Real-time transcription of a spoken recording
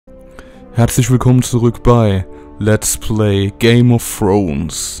Herzlich willkommen zurück bei Let's Play Game of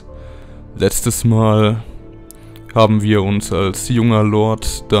Thrones. Letztes Mal haben wir uns als junger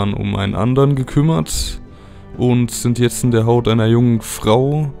Lord dann um einen anderen gekümmert und sind jetzt in der Haut einer jungen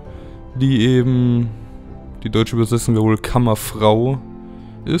Frau, die eben, die deutsche Übersetzung wäre wohl Kammerfrau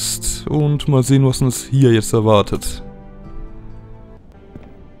ist, und mal sehen, was uns hier jetzt erwartet.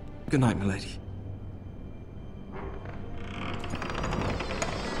 Good night, my lady.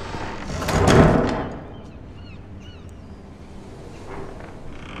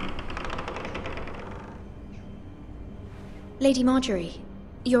 Lady Marjorie,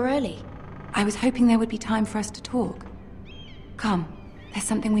 you're early. I was hoping there would be time for us to talk. Come, there's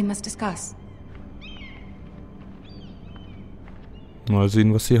something we must discuss. Mal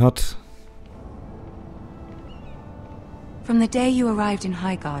sehen, was sie hat. From the day you arrived in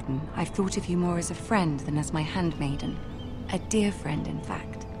Highgarden, I've thought of you more as a friend than as my handmaiden. A dear friend, in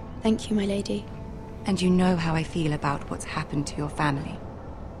fact. Thank you, my lady. And you know how I feel about what's happened to your family.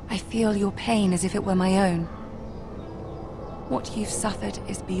 I feel your pain as if it were my own. What you've suffered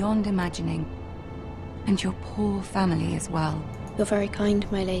is beyond imagining. And your poor family as well. You're very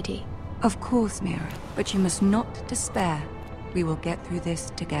kind, my lady. Of course, Mira, but you must not despair. We will get through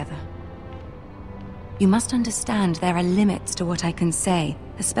this together. You must understand there are limits to what I can say,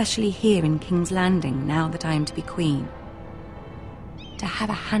 especially here in King's Landing, now that I am to be queen. To have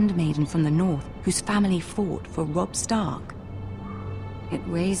a handmaiden from the north whose family fought for Robb Stark. It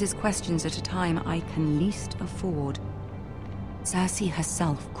raises questions at a time I can least afford. Cersei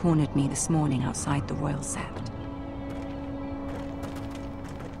herself cornered me this morning outside the Royal Sept.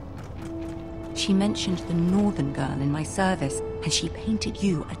 She mentioned the northern girl in my service, and she painted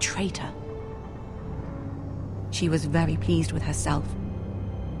you a traitor. She was very pleased with herself.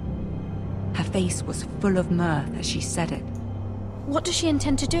 Her face was full of mirth as she said it. What does she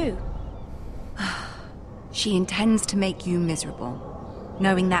intend to do? She intends to make you miserable,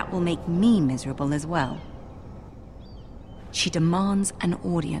 knowing that will make me miserable as well. She demands an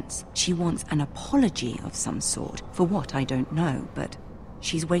audience. She wants an apology of some sort, for what I don't know, but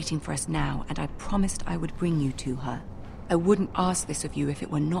she's waiting for us now, and I promised I would bring you to her. I wouldn't ask this of you if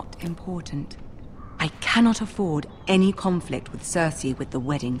it were not important. I cannot afford any conflict with Cersei with the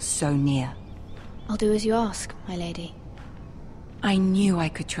wedding so near. I'll do as you ask, my lady. I knew I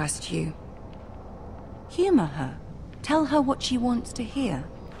could trust you. Humor her. Tell her what she wants to hear.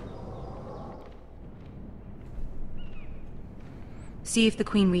 See if the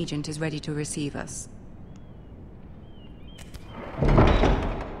Queen Regent is ready to receive us.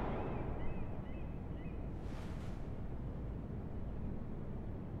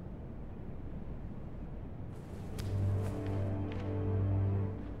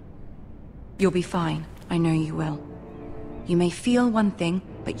 You'll be fine. I know you will. You may feel one thing,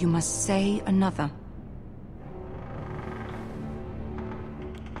 but you must say another.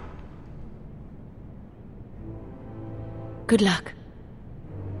 Good luck.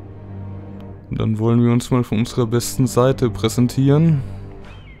 Dann wollen wir uns mal von unserer besten Seite präsentieren.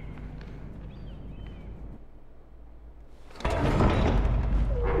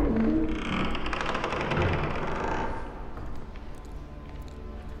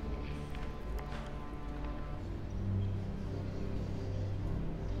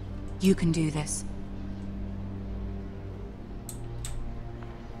 You can do this.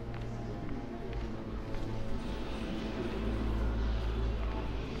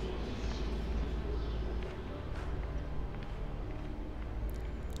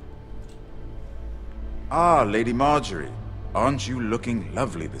 Ah, Lady Marjorie. Aren't you looking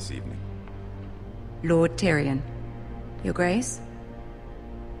lovely this evening? Lord Tyrion. Your Grace?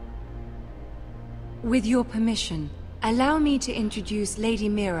 With your permission, allow me to introduce Lady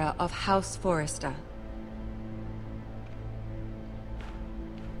Mira of House Forrester.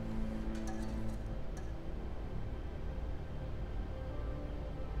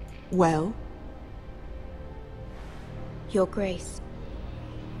 Well? Your Grace.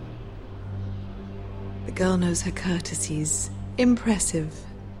 The girl knows her courtesies. Impressive.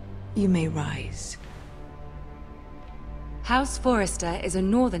 You may rise. House Forrester is a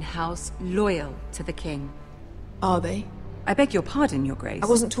northern house loyal to the king. Are they? I beg your pardon, Your Grace. I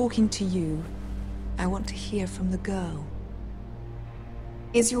wasn't talking to you. I want to hear from the girl.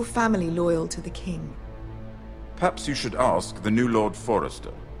 Is your family loyal to the king? Perhaps you should ask the new Lord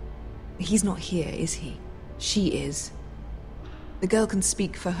Forrester. He's not here, is he? She is. The girl can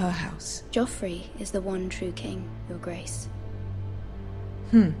speak for her house. Joffrey is the one true king, Your Grace.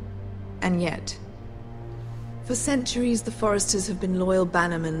 And yet, for centuries the Forresters have been loyal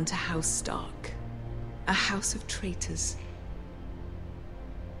bannermen to House Stark. A house of traitors.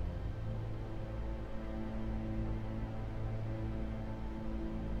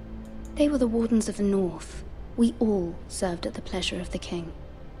 They were the Wardens of the North. We all served at the pleasure of the king.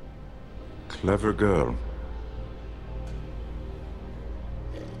 Clever girl.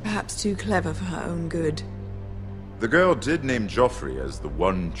 Perhaps too clever for her own good. The girl did name Joffrey as the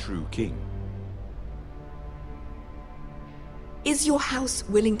one true king. Is your house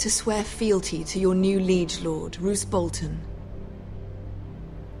willing to swear fealty to your new liege lord, Roose Bolton?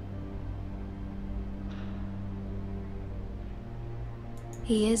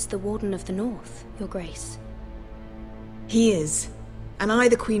 He is the Warden of the North, Your Grace. He is. And I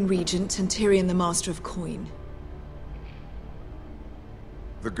the Queen Regent and Tyrion the Master of Coin.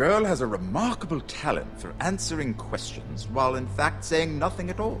 The girl has a remarkable talent for answering questions while in fact saying nothing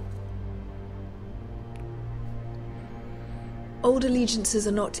at all. Old allegiances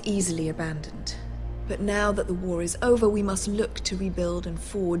are not easily abandoned. But now that the war is over, we must look to rebuild and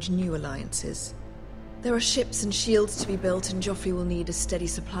forge new alliances. There are ships and shields to be built, and Joffrey will need a steady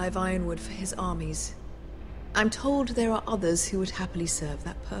supply of ironwood for his armies. I'm told there are others who would happily serve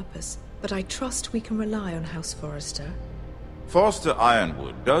that purpose, but I trust we can rely on House Forrester. Forster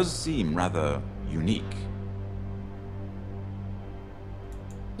Ironwood does seem rather unique.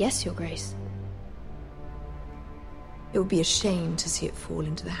 Yes, Your Grace. It would be a shame to see it fall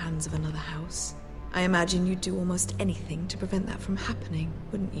into the hands of another house. I imagine you'd do almost anything to prevent that from happening,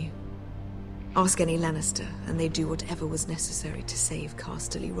 wouldn't you? Ask any Lannister, and they'd do whatever was necessary to save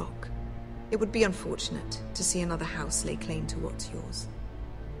Casterly Rock. It would be unfortunate to see another house lay claim to what's yours.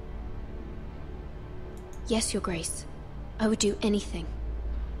 Yes, Your Grace. I would do anything.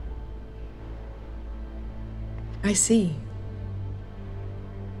 I see.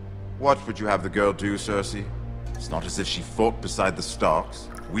 What would you have the girl do, Cersei? It's not as if she fought beside the Starks,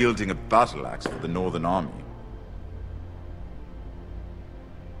 wielding a battle axe for the Northern Army.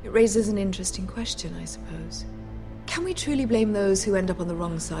 It raises an interesting question, I suppose. Can we truly blame those who end up on the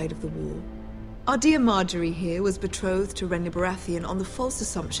wrong side of the war? Our dear Marjorie here was betrothed to Renly Baratheon on the false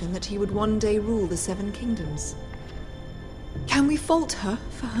assumption that he would one day rule the Seven Kingdoms. Can we fault her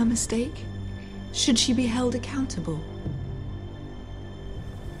for her mistake? Should she be held accountable?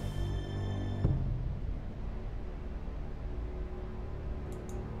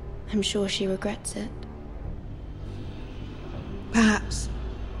 I'm sure she regrets it. Perhaps.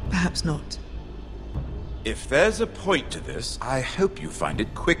 Perhaps not. If there's a point to this, I hope you find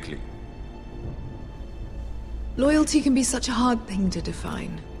it quickly. Loyalty can be such a hard thing to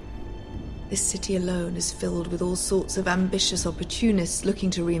define. This city alone is filled with all sorts of ambitious opportunists looking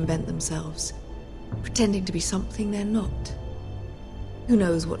to reinvent themselves, pretending to be something they're not. Who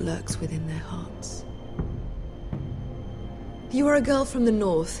knows what lurks within their hearts? You are a girl from the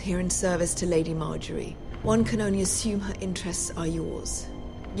north here in service to Lady Marjorie. One can only assume her interests are yours.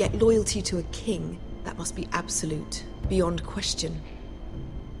 Yet loyalty to a king, that must be absolute, beyond question.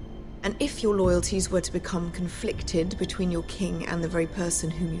 And if your loyalties were to become conflicted between your king and the very person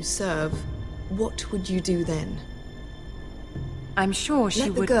whom you serve, what would you do then? I'm sure she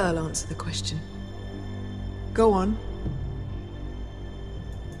would... Let the girl answer the question. Go on.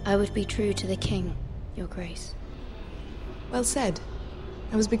 I would be true to the king, Your Grace. Well said.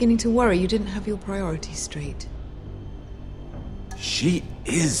 I was beginning to worry you didn't have your priorities straight. She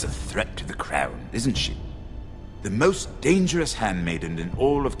is a threat to the crown, isn't she? The most dangerous handmaiden in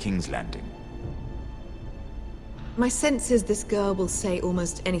all of King's Landing. My sense is this girl will say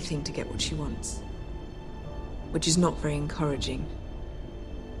almost anything to get what she wants. Which is not very encouraging.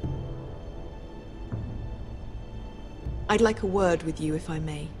 I'd like a word with you, if I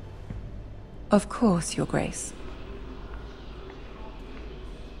may. Of course, Your Grace.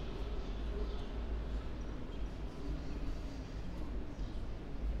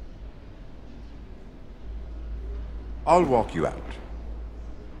 I'll walk you out.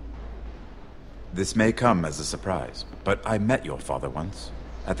 This may come as a surprise, but I met your father once,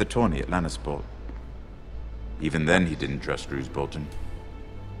 at the tourney at Lannisport. Even then he didn't trust Roose Bolton.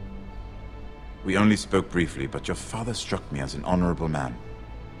 We only spoke briefly, but your father struck me as an honorable man.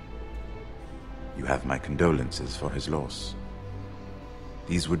 You have my condolences for his loss.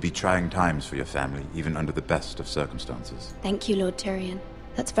 These would be trying times for your family, even under the best of circumstances. Thank you, Lord Tyrion.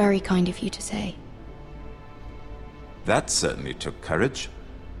 That's very kind of you to say. That certainly took courage.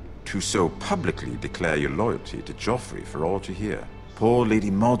 To so publicly declare your loyalty to Joffrey for all to hear. Poor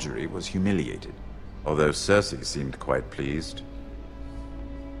Lady Marjorie was humiliated, although Cersei seemed quite pleased.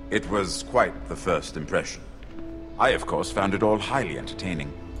 It was quite the first impression. I, of course, found it all highly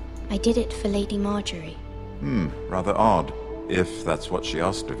entertaining. I did it for Lady Marjorie. Rather odd, if that's what she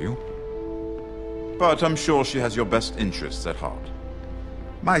asked of you. But I'm sure she has your best interests at heart.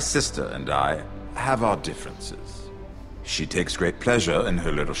 My sister and I have our differences. She takes great pleasure in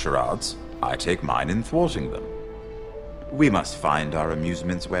her little charades. I take mine in thwarting them. We must find our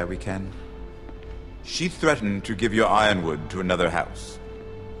amusements where we can. She threatened to give your ironwood to another house.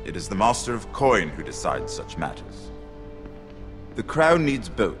 It is the Master of Coin who decides such matters. The crown needs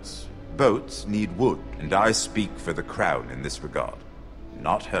boats. Boats need wood, and I speak for the crown in this regard,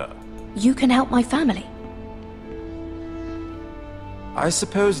 not her. You can help my family. I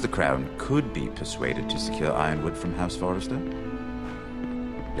suppose the crown could be persuaded to secure ironwood from House Forrester.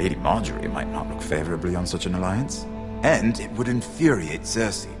 Lady Marjorie might not look favorably on such an alliance, and it would infuriate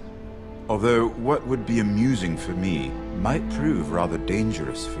Cersei. Although what would be amusing for me might prove rather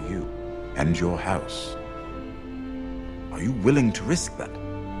dangerous for you and your house. Are you willing to risk that?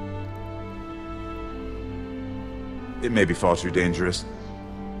 It may be far too dangerous.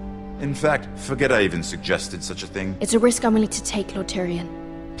 In fact, forget I even suggested such a thing. It's a risk I'm willing to take, Lord Tyrion.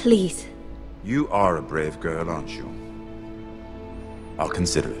 Please. You are a brave girl, aren't you? I'll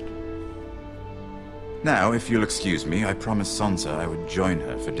consider it. Now, if you'll excuse me, I promised Sansa I would join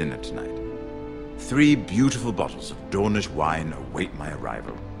her for dinner tonight. 3 beautiful bottles of Dornish wine await my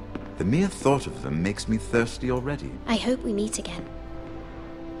arrival. The mere thought of them makes me thirsty already. I hope we meet again.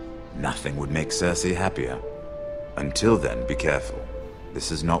 Nothing would make Cersei happier. Until then, be careful.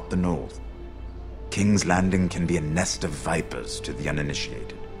 This is not the North. King's Landing can be a nest of vipers to the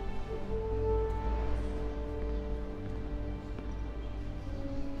uninitiated.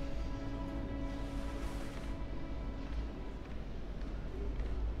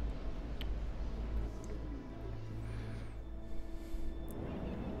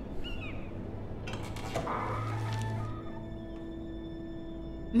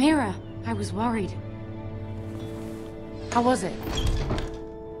 Mira, I was worried. How was it?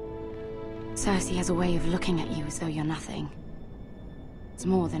 Cersei has a way of looking at you as though you're nothing. It's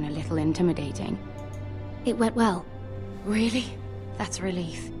more than a little intimidating. It went well. Really? That's a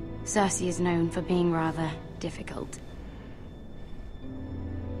relief. Cersei is known for being rather difficult.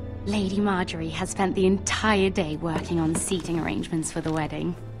 Lady Marjorie has spent the entire day working on seating arrangements for the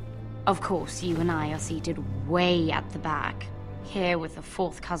wedding. Of course, you and I are seated way at the back, here with the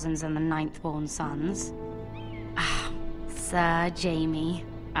 4th cousins and the 9th-born sons. Ah, Sir Jaime.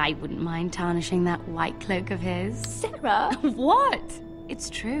 I wouldn't mind tarnishing that white cloak of his. Sarah! What? It's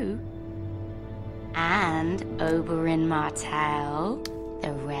true. And Oberyn Martell,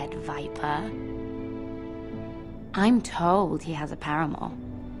 the Red Viper. I'm told he has a paramour,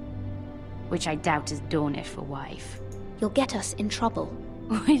 which I doubt is Dornish for wife. You'll get us in trouble.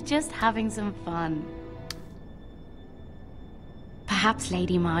 We're just having some fun. Perhaps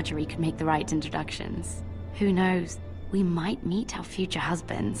Lady Marjorie could make the right introductions. Who knows? We might meet our future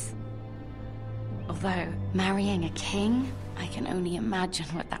husbands. Although, marrying a king, I can only imagine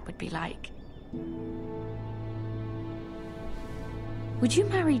what that would be like. Would you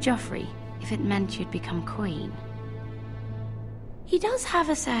marry Joffrey if it meant you'd become queen? He does have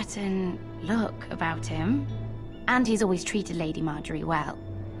a certain look about him, and he's always treated Lady Marjorie well,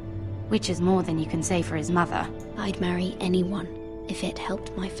 which is more than you can say for his mother. I'd marry anyone if it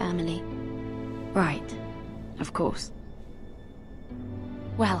helped my family. Right, of course.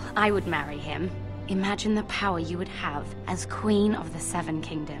 Well, I would marry him. Imagine the power you would have as Queen of the 7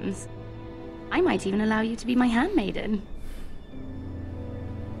 Kingdoms. I might even allow you to be my handmaiden.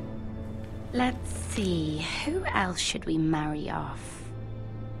 Let's see, who else should we marry off?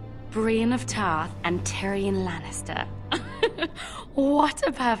 Brienne of Tarth and Tyrion Lannister. What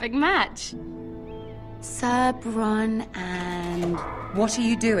a perfect match! Sir Bronn and... What are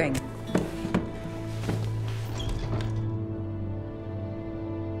you doing?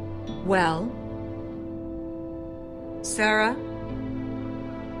 Well? Sarah?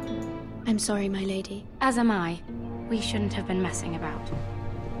 I'm sorry, my lady. As am I. We shouldn't have been messing about.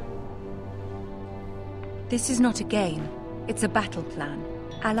 This is not a game. It's a battle plan.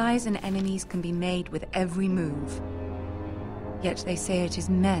 Allies and enemies can be made with every move. Yet they say it is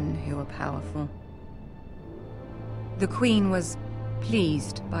men who are powerful. The Queen was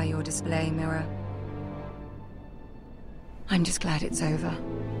pleased by your display, Mira. I'm just glad it's over.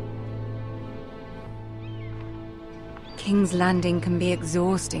 King's Landing can be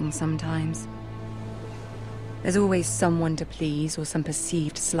exhausting sometimes. There's always someone to please or some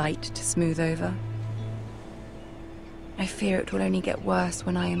perceived slight to smooth over. I fear it will only get worse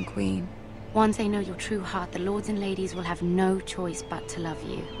when I am queen. Once they know your true heart, the lords and ladies will have no choice but to love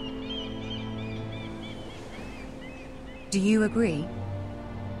you. Do you agree?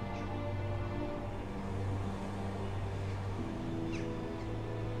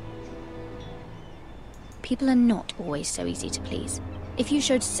 People are not always so easy to please. If you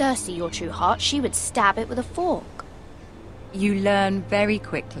showed Cersei your true heart, she would stab it with a fork. You learn very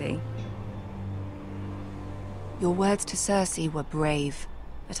quickly. Your words to Cersei were brave,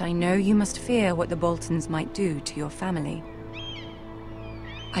 but I know you must fear what the Boltons might do to your family.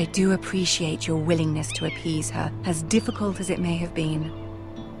 I do appreciate your willingness to appease her, as difficult as it may have been.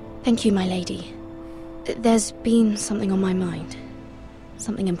 Thank you, my lady. There's been something on my mind.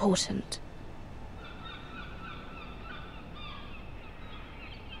 Something important.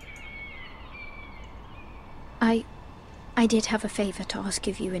 I did have a favor to ask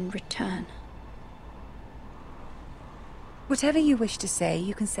of you in return. Whatever you wish to say,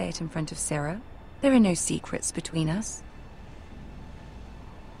 you can say it in front of Sarah. There are no secrets between us.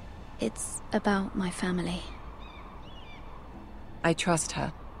 It's about my family. I trust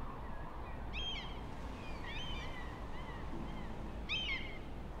her.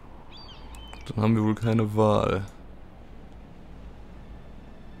 Dann haben wir wohl keine Wahl.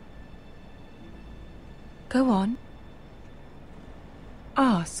 Go on.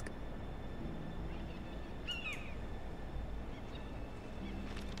 Ask.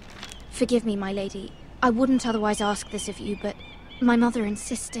 Forgive me, my lady. I wouldn't otherwise ask this of you, but my mother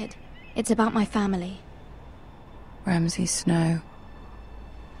insisted. It's about my family. Ramsay Snow.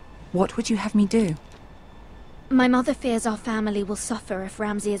 What would you have me do? My mother fears our family will suffer if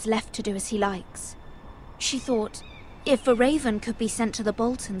Ramsay is left to do as he likes. She thought, if a raven could be sent to the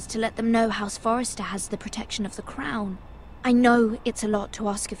Boltons to let them know House Forrester has the protection of the crown. I know it's a lot to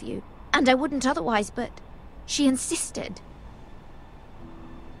ask of you, and I wouldn't otherwise, but she insisted.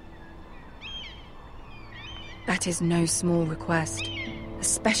 That is no small request,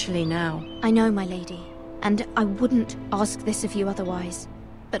 especially now. I know, my lady, and I wouldn't ask this of you otherwise.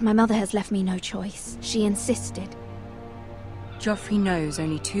 But my mother has left me no choice. She insisted. Joffrey knows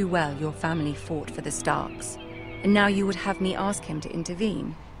only too well your family fought for the Starks, and now you would have me ask him to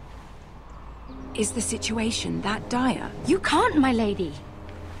intervene. Is the situation that dire? You can't, my lady.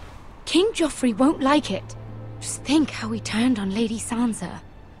 King Joffrey won't like it. Just think how he turned on Lady Sansa.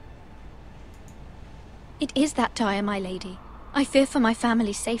 It is that dire, my lady. I fear for my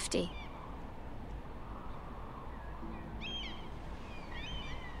family's safety.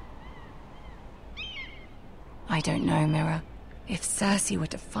 I don't know, Mira. If Cersei were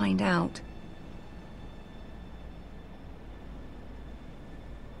to find out...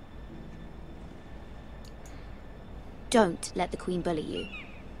 Don't let the Queen bully you.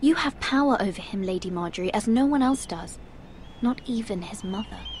 You have power over him, Lady Marjorie, as no one else does. Not even his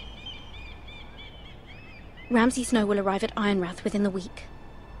mother. Ramsay Snow will arrive at Ironrath within the week.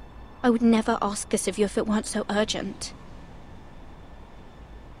 I would never ask this of you if it weren't so urgent.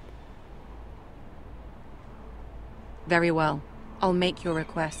 Very well. I'll make your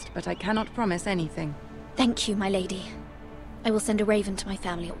request, but I cannot promise anything. Thank you, my lady. I will send a raven to my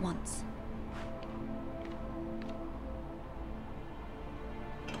family at once.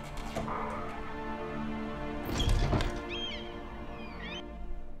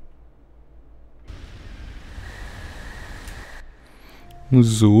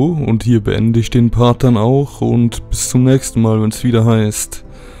 So, und hier beende ich den Part dann auch und bis zum nächsten Mal, wenn es wieder heißt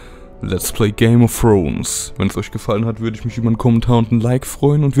Let's Play Game of Thrones. Wenn es euch gefallen hat, würde ich mich über einen Kommentar und ein Like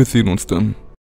freuen und wir sehen uns dann.